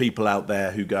are some people out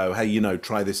there who go, hey,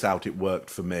 try this out. It worked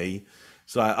for me.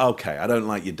 So, okay, I don't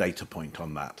like your data point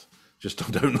on that. Just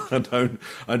I'm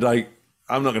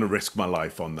not going to risk my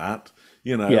life on that.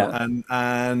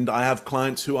 And I have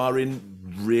clients who are in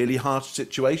really harsh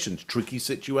situations, tricky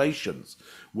situations,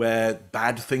 where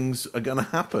bad things are going to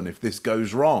happen if this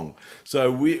goes wrong.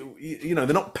 So they're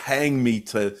not paying me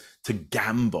to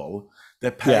gamble.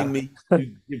 They're paying me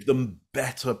to give them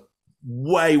better,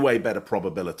 way better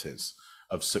probabilities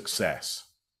of success.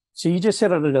 So you just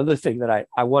hit on another thing that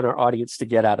I want our audience to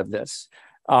get out of this.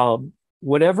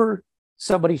 Whenever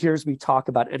somebody hears me talk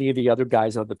about any of the other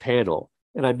guys on the panel,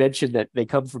 and I mentioned that they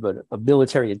come from a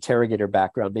military interrogator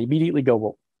background, they immediately go,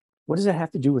 well, what does that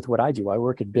have to do with what I do? I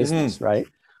work in business, right?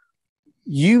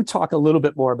 You talk a little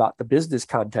bit more about the business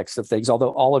context of things,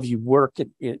 although all of you work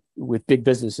with big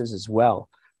businesses as well.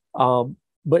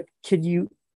 But can you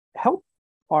help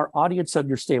our audience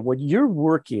understand, when you're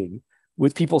working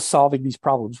with people solving these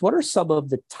problems, what are some of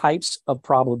the types of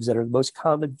problems that are the most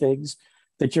common things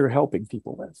that you're helping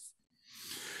people with?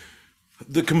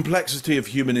 The complexity of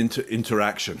human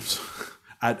interactions,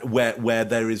 where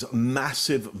there is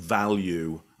massive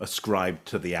value ascribed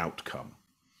to the outcome.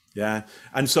 Yeah.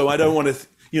 And so I don't want to,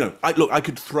 I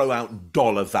could throw out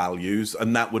dollar values,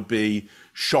 and that would be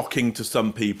shocking to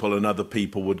some people, and other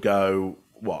people would go,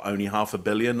 what, only $500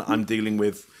 million? I'm dealing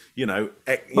with,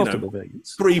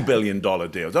 $3 billion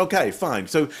deals. Okay, fine.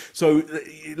 So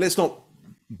let's not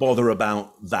bother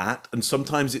about that. And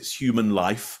sometimes it's human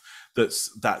life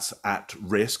that's at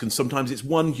risk, and sometimes it's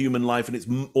one human life, and it's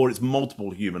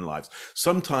multiple human lives.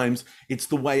 Sometimes it's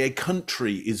the way a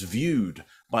country is viewed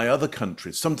by other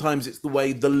countries. Sometimes it's the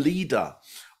way the leader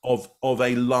of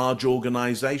a large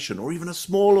organization, or even a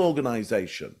small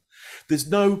organization. There's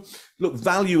no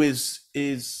value is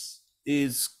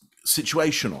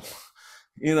situational.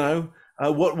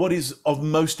 What is of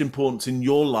most importance in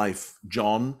your life,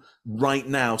 John, right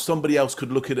now? Somebody else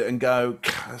could look at it and go,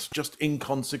 that's just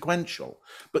inconsequential.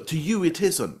 But to you, it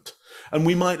isn't. And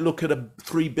we might look at a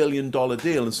 $3 billion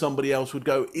deal, and somebody else would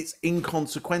go, it's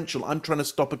inconsequential. I'm trying to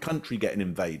stop a country getting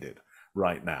invaded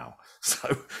right now.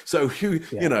 So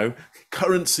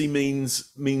currency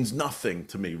means nothing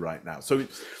to me right now.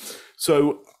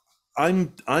 So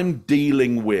I'm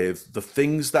dealing with the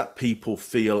things that people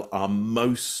feel are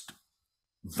most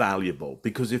valuable,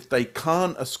 because if they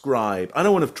can't ascribe, I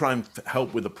don't want to try and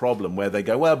help with a problem where they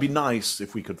go, well, it'd be nice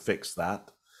if we could fix that.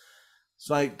 It's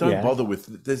like, don't bother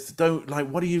with this.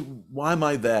 Why am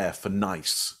I there for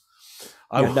nice?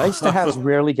 Nice to have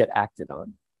rarely get acted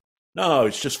on. No,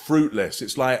 it's just fruitless.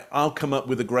 It's like, I'll come up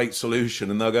with a great solution,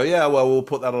 and they'll go, yeah, well, we'll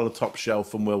put that on a top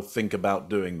shelf and we'll think about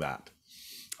doing that.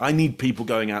 I need people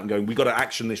going out and going, we've got to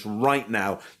action this right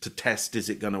now to test, is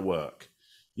it going to work?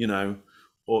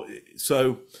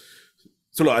 So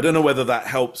look, I don't know whether that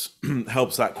helps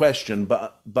that question,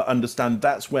 but understand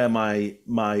that's where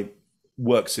my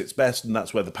work sits best, and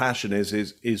that's where the passion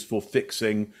is for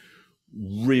fixing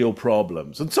real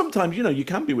problems. And sometimes, you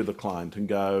can be with a client and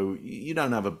go, you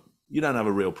don't have a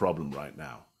real problem right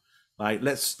now. Like,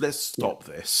 let's stop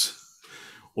this.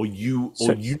 Or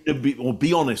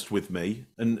be honest with me,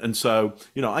 and so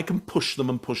I can push them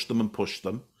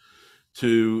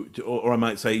or I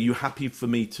might say, are you happy for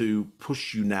me to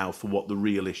push you now for what the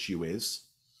real issue is,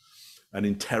 and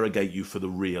interrogate you for the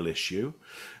real issue?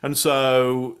 And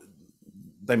so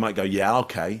they might go, yeah,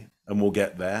 okay, and we'll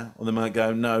get there. Or they might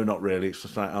go, no, not really. It's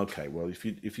just like, okay, well,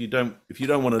 if you don't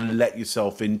want to let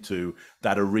yourself into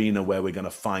that arena where we're going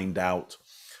to find out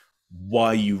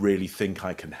why you really think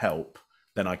I can help,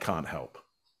 then I can't help.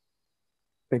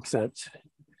 Makes sense.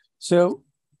 So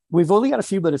we've only got a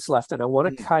few minutes left, and I want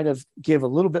to kind of give a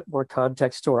little bit more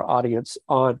context to our audience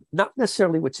on not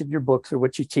necessarily what's in your books or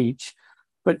what you teach,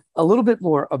 but a little bit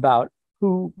more about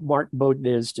who Mark Bowden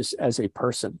is just as a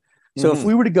person. So if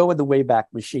we were to go in the Wayback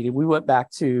Machine and we went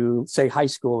back to, say, high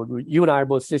school, and you and I are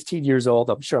both 15 years old,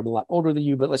 I'm sure I'm a lot older than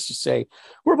you, but let's just say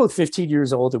we're both 15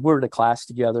 years old and we're in a class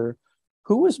together.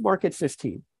 Who was Mark at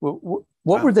 15? What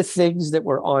were the things that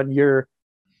were on your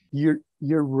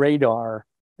radar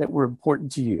that were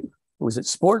important to you? Was it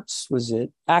sports? Was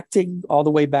it acting all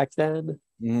the way back then?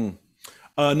 No,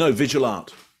 visual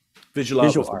art. Visual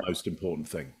art was the most important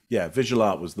thing. Yeah, visual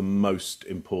art was the most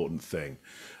important thing.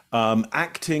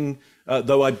 Acting,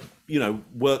 though I,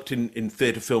 worked in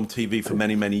theatre, film, TV for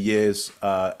many, many years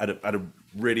at a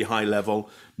really high level,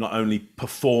 not only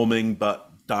performing, but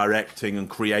directing and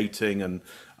creating, and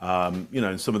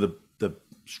some of the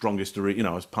strongest,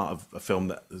 as part of a film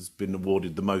that has been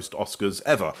awarded the most Oscars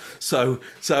ever. So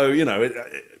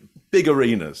big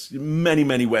arenas,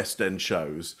 many West End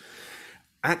shows.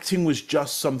 Acting was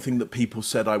just something that people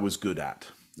said I was good at.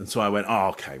 And so I went, oh,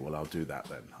 okay, well, I'll do that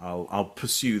then. I'll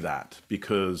pursue that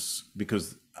because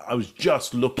I was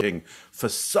just looking for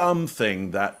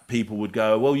something that people would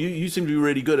go, well, you seem to be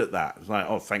really good at that. It's like,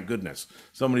 oh, thank goodness.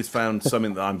 Somebody's found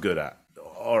something that I'm good at.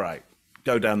 All right,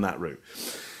 go down that route.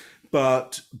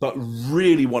 But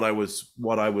really, what I was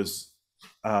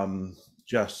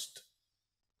just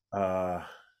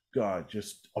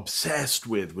just obsessed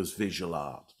with was visual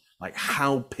art, like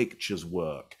how pictures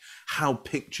work, how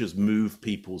pictures move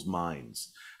people's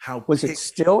minds. How was it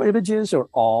still images or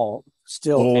all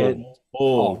still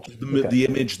all the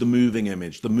image, the moving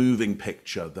image, the moving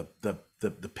picture, the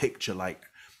picture, like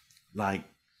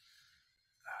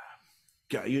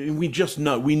we just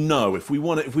know, if we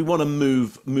want to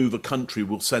move a country,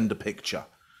 we'll send a picture.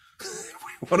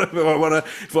 If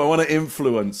I want to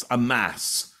influence a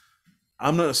mass,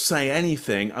 I'm not going to say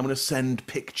anything. I'm going to send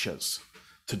pictures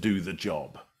to do the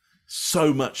job.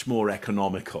 So much more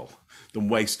economical than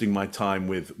wasting my time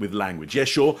with language. Yeah,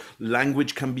 sure,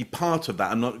 language can be part of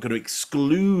that. I'm not going to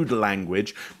exclude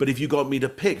language, but if you got me to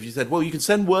pick, if you said, well, you can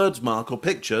send words, Mark, or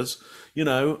pictures,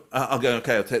 I'll go,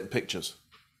 okay, I'll take the pictures.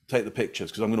 Take the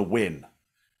pictures because I'm going to win.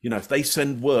 If they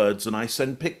send words and I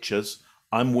send pictures,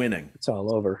 I'm winning. It's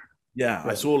all over. Yeah,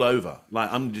 right. It's all over.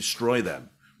 Like, I'm going to destroy them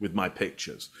with my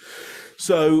pictures.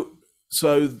 So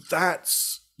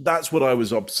that's what I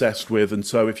was obsessed with. And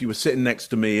so if you were sitting next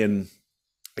to me in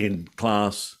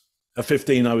class at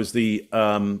 15, I was the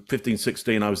 15,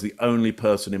 16, I was the only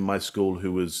person in my school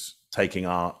who was taking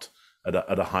art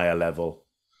at a higher level.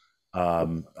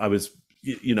 I was,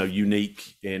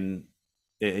 unique in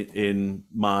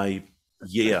my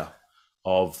year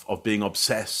of being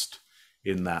obsessed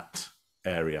in that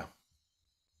area.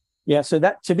 Yeah, so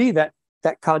that, to me, that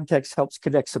context helps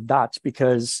connect some dots,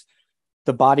 because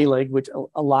the body language,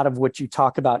 a lot of what you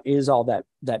talk about is all that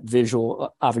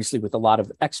visual, obviously with a lot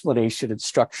of explanation and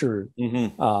structure,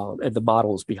 and the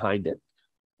models behind it.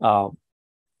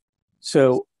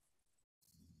 So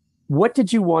what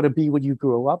did you want to be when you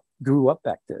grew up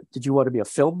back then? Did you want to be a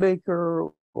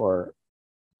filmmaker, or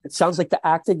it sounds like the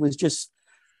acting was just,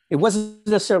 it wasn't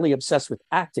necessarily obsessed with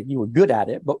acting. You were good at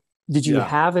it, but did you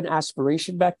have an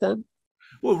aspiration back then?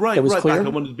 Well, right back, I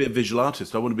wanted to be a visual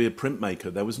artist. I wanted to be a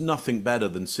printmaker. There was nothing better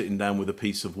than sitting down with a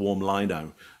piece of warm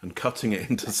lino and cutting it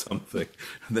into something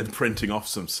and then printing off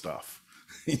some stuff,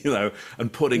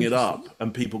 and putting it up,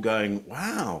 and people going,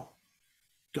 wow,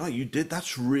 guy, you did,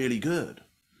 that's really good.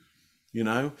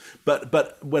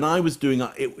 But when I was doing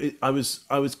it, I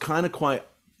was kind of quite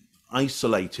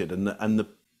isolated, and the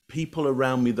people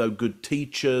around me, though good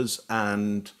teachers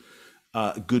and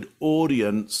good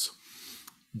audience,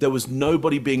 there was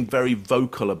nobody being very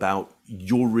vocal about,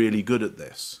 you're really good at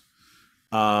this,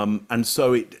 and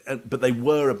so but they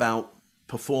were about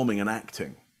performing and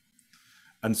acting,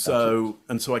 and so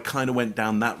I kind of went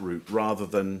down that route rather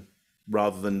than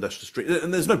just the street.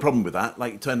 And there's no problem with that.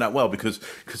 Like, it turned out well, because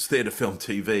theatre, film,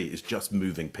 TV is just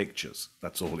moving pictures.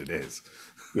 That's all it is.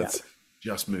 Yeah. It's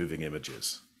just moving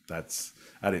images. That's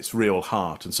at its real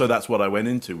heart. And so that's what I went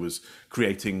into, was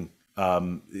creating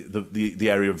the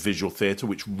area of visual theatre,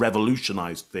 which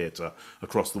revolutionized theatre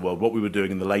across the world. What we were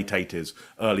doing in the late 80s,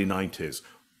 early 90s,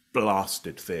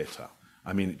 blasted theatre.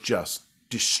 I mean, it just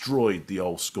destroyed the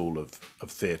old school of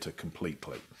theatre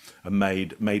completely, and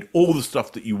made all the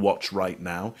stuff that you watch right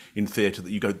now in theatre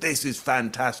that you go, this is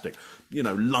fantastic.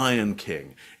 Lion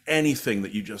King, anything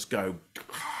that you just go,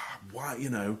 why,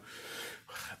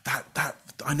 that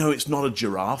I know it's not a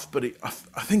giraffe, but I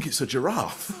think it's a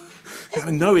giraffe.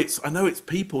 I know it's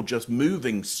people just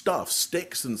moving stuff,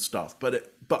 sticks and stuff,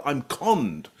 but I'm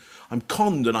conned, and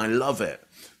I love it.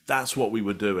 That's what we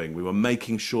were doing. We were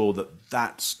making sure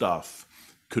that stuff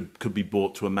could be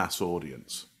brought to a mass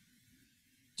audience.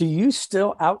 Do you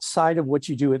still, outside of what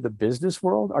you do in the business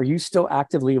world, are you still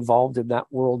actively involved in that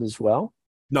world as well?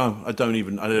 No, I don't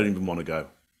even want to go.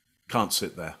 Can't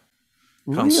sit there.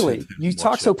 Really? You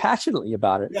talk so passionately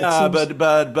about it. Yeah,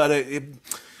 but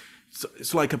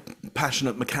it's like a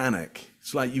passionate mechanic.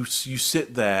 It's like you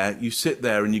sit there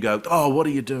and you go, oh, what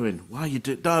are you doing? Why are you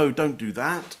no, don't do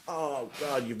that. Oh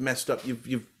God, you've messed up.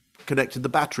 You've connected the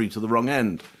battery to the wrong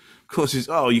end. Of course,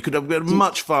 you could have got a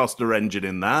much faster engine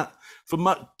in that,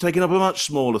 taking up a much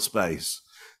smaller space.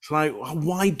 It's like,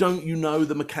 why don't you know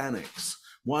the mechanics?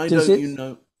 Why don't you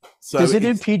know? So does it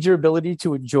impede your ability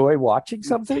to enjoy watching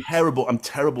something? Terrible. I'm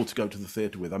terrible to go to the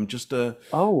theatre with. I'm just a.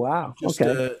 Oh wow.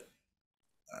 Okay.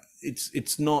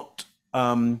 It's not.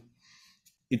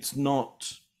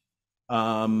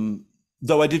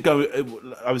 Though I did go.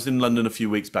 I was in London a few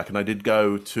weeks back, and I did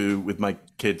go with my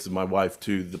kids and my wife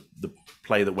to the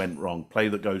play that went wrong, play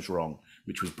that goes wrong,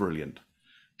 which was brilliant.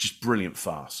 Just brilliant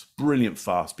farce,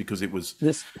 because it was.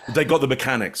 They got the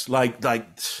mechanics like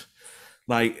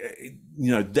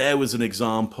there was an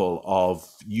example of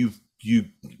you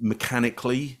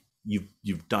mechanically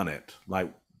you've done it,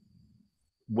 like,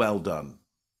 well done.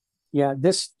 Yeah,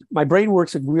 my brain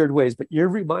works in weird ways, but you're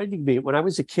reminding me, when I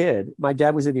was a kid, my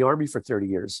dad was in the Army for 30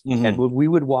 years. Mm-hmm. And when we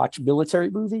would watch military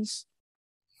movies,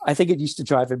 I think it used to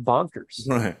drive him bonkers.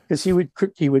 Right. Because he would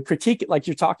critique it like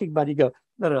you're talking about. He'd go,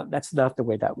 no, that's not the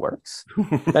way that works.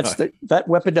 Right. That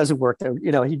weapon doesn't work there.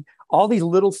 All these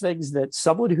little things that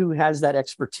someone who has that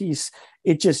expertise,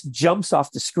 it just jumps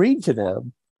off the screen to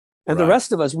them. And the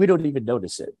rest of us, we don't even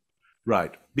notice it.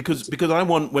 Right. Because I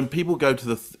want, when people go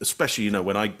to especially,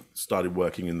 when I started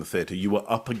working in the theater, you were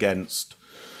up against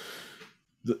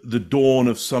the dawn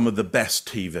of some of the best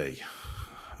TV,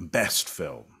 best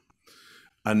film.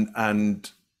 And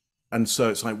so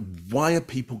it's like, why are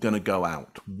people going to go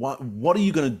out? What are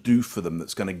you going to do for them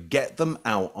that's going to get them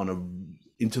out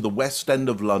into the West End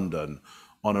of London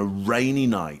on a rainy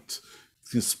night,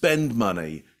 to spend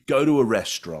money, go to a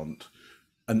restaurant,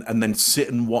 and then sit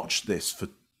and watch this for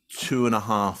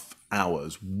 2.5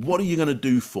 hours? What are you going to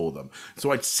do for them?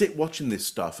 So I'd sit watching this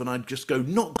stuff and I'd just go,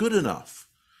 not good enough.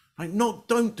 Like,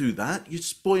 don't do that. You're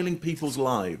spoiling people's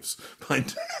lives by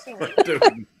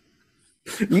doing.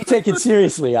 You take it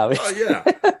seriously, Abby.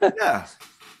 Oh,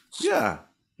 yeah.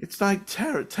 It's like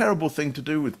terrible thing to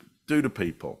do to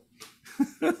people.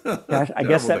 Gosh, I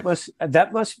guess that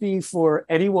must be, for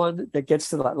anyone that gets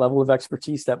to that level of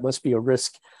expertise, that must be a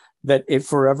risk that it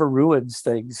forever ruins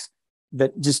things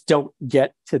that just don't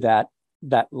get to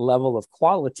that level of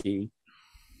quality.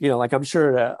 Like, I'm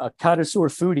sure a connoisseur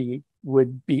foodie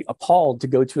would be appalled to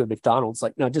go to a McDonald's.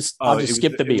 Like, no, I'll just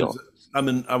skip the meal.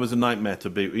 I was a nightmare to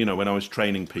be, when I was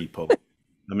training people.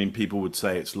 People would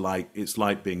say it's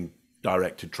like being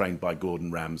trained by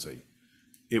Gordon Ramsay.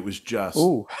 It was just,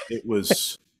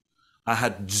 I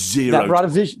had zero.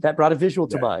 That brought a visual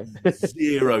to mind.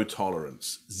 Zero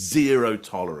tolerance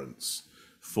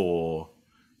for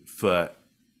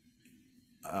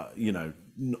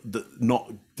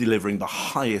not delivering the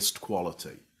highest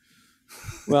quality.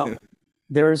 Well,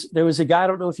 there was a guy, I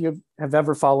don't know if you have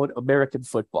ever followed American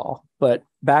football, but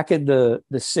back in the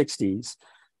 60s,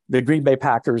 the Green Bay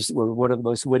Packers were one of the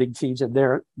most winning teams, and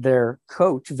their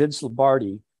coach, Vince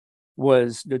Lombardi,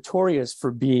 was notorious for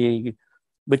being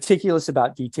meticulous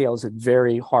about details and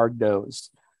very hard-nosed.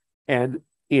 And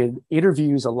in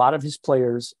interviews, a lot of his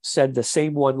players said the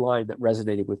same one line that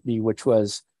resonated with me, which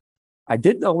was, I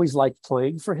didn't always like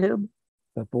playing for him,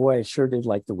 but boy, I sure did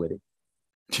like the winning.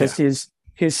 Because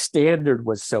his standard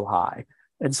was so high.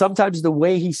 And sometimes the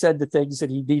way he said the things that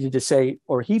he needed to say,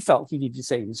 or he felt he needed to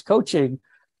say in his coaching,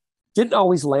 didn't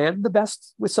always land the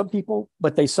best with some people,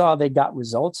 but they saw they got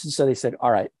results. And so they said,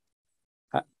 all right,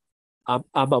 I'm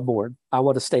on board. I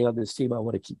want to stay on this team. I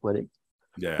want to keep winning.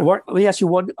 Yeah. Well, Mark, let me ask you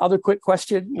one other quick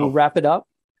question. We'll wrap it up.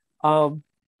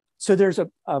 So there's a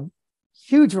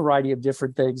huge variety of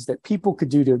different things that people could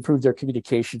do to improve their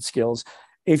communication skills.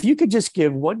 If you could just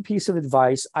give one piece of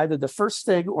advice, either the first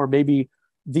thing or maybe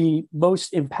the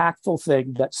most impactful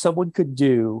thing that someone could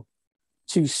do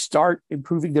to start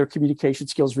improving their communication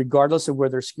skills, regardless of where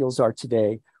their skills are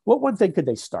today, what one thing could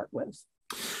they start with?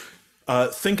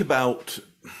 Think about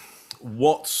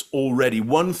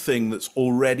one thing that's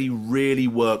already really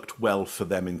worked well for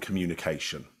them in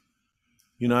communication.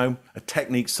 A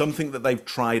technique, something that they've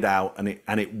tried out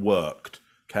and it worked.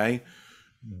 Okay.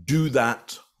 Do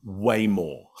that way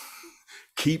more.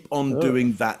 Keep on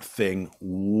doing that thing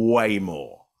way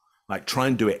more. Like, try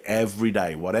and do it every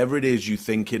day. Whatever it is you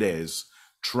think it is,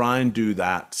 try and do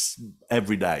that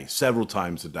every day, several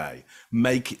times a day.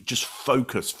 Make it, just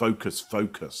focus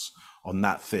on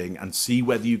that thing and see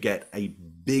whether you get a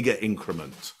bigger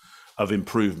increment of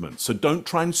improvement. So don't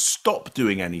try and stop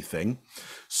doing anything.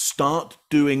 Start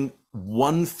doing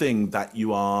one thing that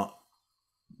you are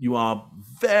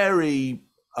very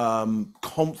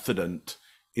confident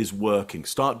is working.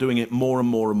 Start doing it more and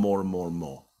more and more and more and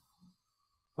more.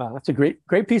 Wow, that's a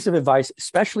great piece of advice,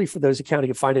 especially for those accounting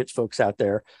and finance folks out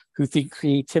there who think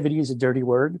creativity is a dirty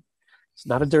word. It's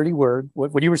not a dirty word.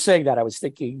 When you were saying that, I was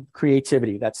thinking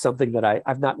creativity. That's something that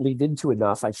I've not leaned into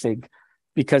enough, I think,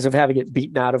 because of having it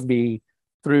beaten out of me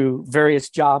through various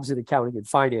jobs in accounting and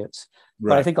finance.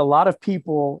 Right. But I think a lot of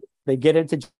people, they get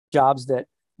into jobs that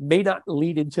may not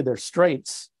lean into their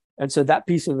strengths. And so that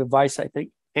piece of advice, I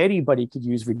think anybody could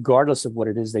use, regardless of what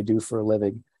it is they do for a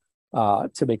living,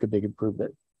 to make a big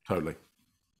improvement. Totally.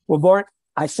 Well, Mark,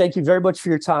 I thank you very much for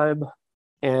your time.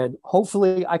 And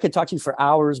hopefully I could talk to you for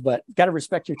hours, but got to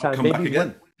respect your time. Come back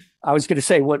again. I was going to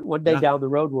say one day down the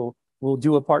road, we'll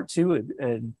do a part 2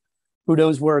 and who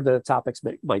knows where the topics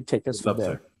might take us from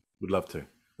there. Would love to.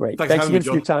 Great. Thanks again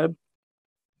for your time.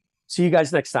 See you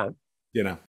guys next time.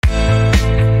 Yeah.